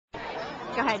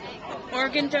Go ahead.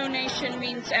 Organ donation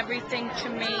means everything to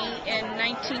me. In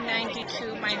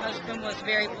 1992, my husband was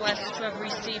very blessed to have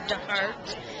received a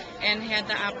heart and had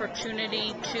the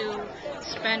opportunity to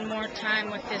spend more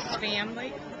time with his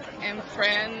family and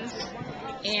friends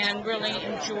and really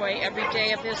enjoy every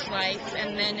day of his life.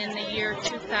 And then in the year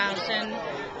 2000,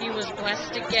 he was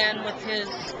blessed again with his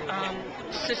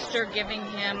sister giving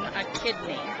him a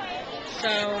kidney.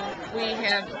 So we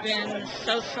have been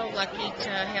so lucky to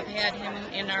have had him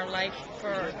in our life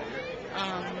for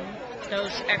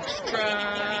those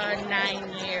extra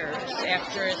 9 years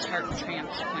after his heart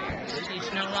transplant.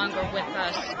 He's no longer with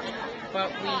us,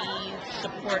 but we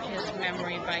support his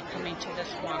memory by coming to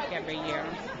this walk every year.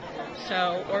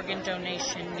 So organ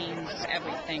donation means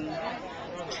everything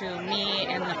to me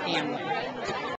and the family.